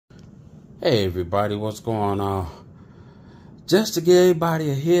Hey everybody, what's going on? Just to give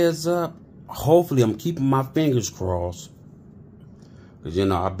everybody a heads up, hopefully I'm keeping my fingers crossed. Because,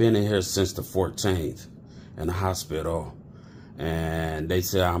 I've been in here since the 14th in the hospital. And they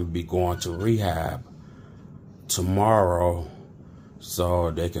said I'm going to be going to rehab tomorrow so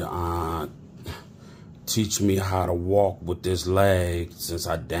they can teach me how to walk with this leg since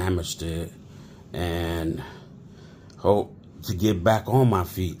I damaged it. And hope to get back on my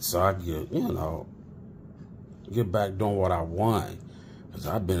feet so I can, get back doing what I want. Because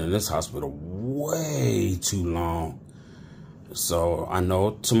I've been in this hospital way too long. So I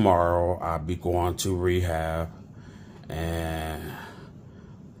know tomorrow I'll be going to rehab, and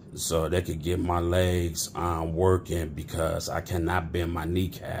so they could get my legs working because I cannot bend my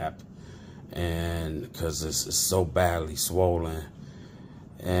kneecap, and because it's so badly swollen.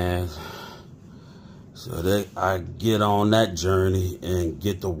 And so I get on that journey and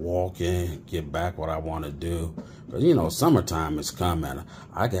get to walking, get back what I want to do. But summertime is coming.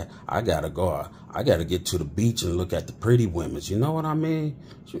 I gotta go. I gotta get to the beach and look at the pretty women. You know what I mean?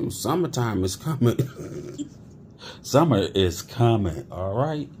 Shoot, summertime is coming. Summer is coming. All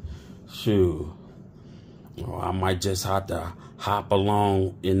right. Shoot. Well, I might just have to hop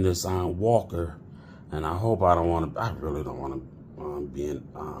along in this walker, and I hope I don't want to. I really don't want to. Being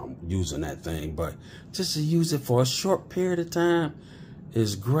using that thing, but just to use it for a short period of time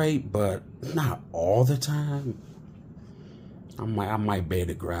is great, but not all the time. I might be able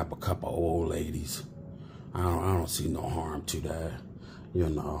to grab a couple of old ladies. I don't see no harm to that.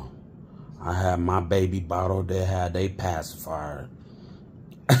 I had my baby bottle. They had a pacifier.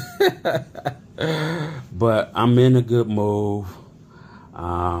 But I'm in a good mood.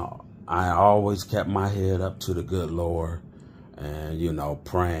 I always kept my head up to the good Lord. And,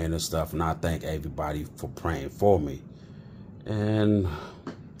 praying and stuff. And I thank everybody for praying for me. And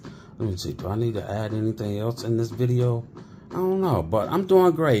let me see, do I need to add anything else in this video? I don't know, but I'm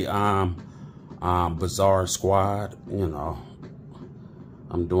doing great. Bizarre Squad,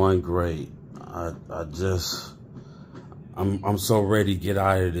 I'm doing great. I'm so ready to get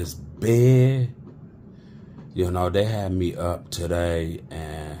out of this bed. They had me up today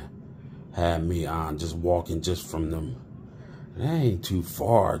and had me just walking just from them. It ain't too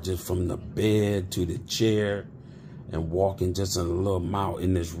far, just from the bed to the chair and walking just a little amount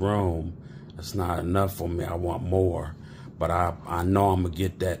in this room. That's not enough for me. I want more. But I know I'm going to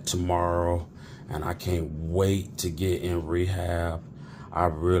get that tomorrow, and I can't wait to get in rehab. I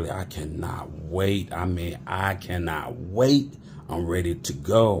cannot wait. I cannot wait. I'm ready to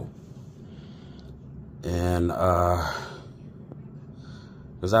go. And,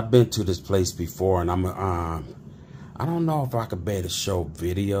 because I've been to this place before, and I don't know if I could be able to show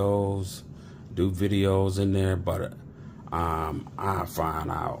videos, do videos in there, but I'll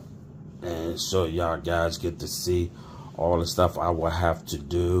find out. And so y'all guys get to see all the stuff I will have to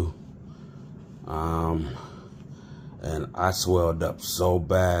do. And I swelled up so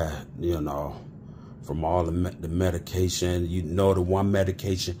bad, from all the medication. The one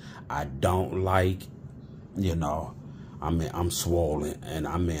medication I don't like, I'm swollen. And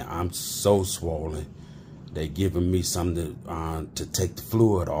I'm so swollen. They giving me something to take the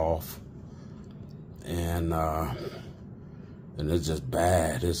fluid off, and it's just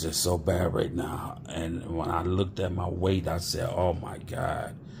bad. It's just so bad right now. And when I looked at my weight, I said, "Oh my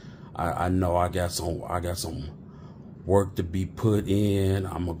God, I know I got some work to be put in.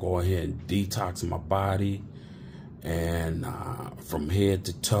 I'm gonna go ahead and detox my body, and from head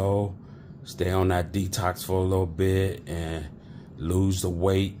to toe, stay on that detox for a little bit and lose the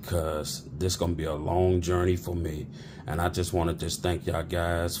weight, because this is going to be a long journey for me." And I just want to thank y'all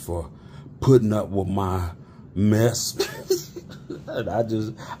guys for putting up with my mess. And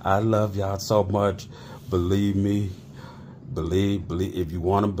I love y'all so much. Believe me. Believe. If you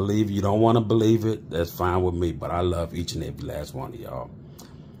want to believe, you don't want to believe it, that's fine with me. But I love each and every last one of y'all.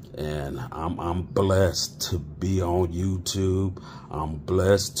 And I'm blessed to be on YouTube. I'm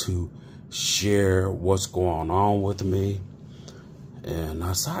blessed to share what's going on with me. And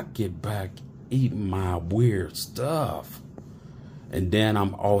as I get back eating my weird stuff, and then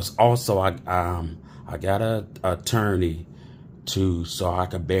I'm also I got a attorney too, so I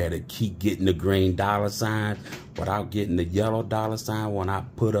can bear to keep getting the green dollar sign without getting the yellow dollar sign when I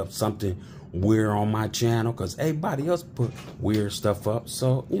put up something weird on my channel, because everybody else put weird stuff up.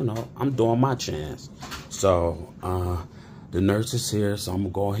 So I'm doing my chance. So the nurse is here, so I'm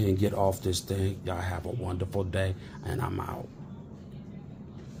gonna go ahead and get off this thing. Y'all have a wonderful day, and I'm out.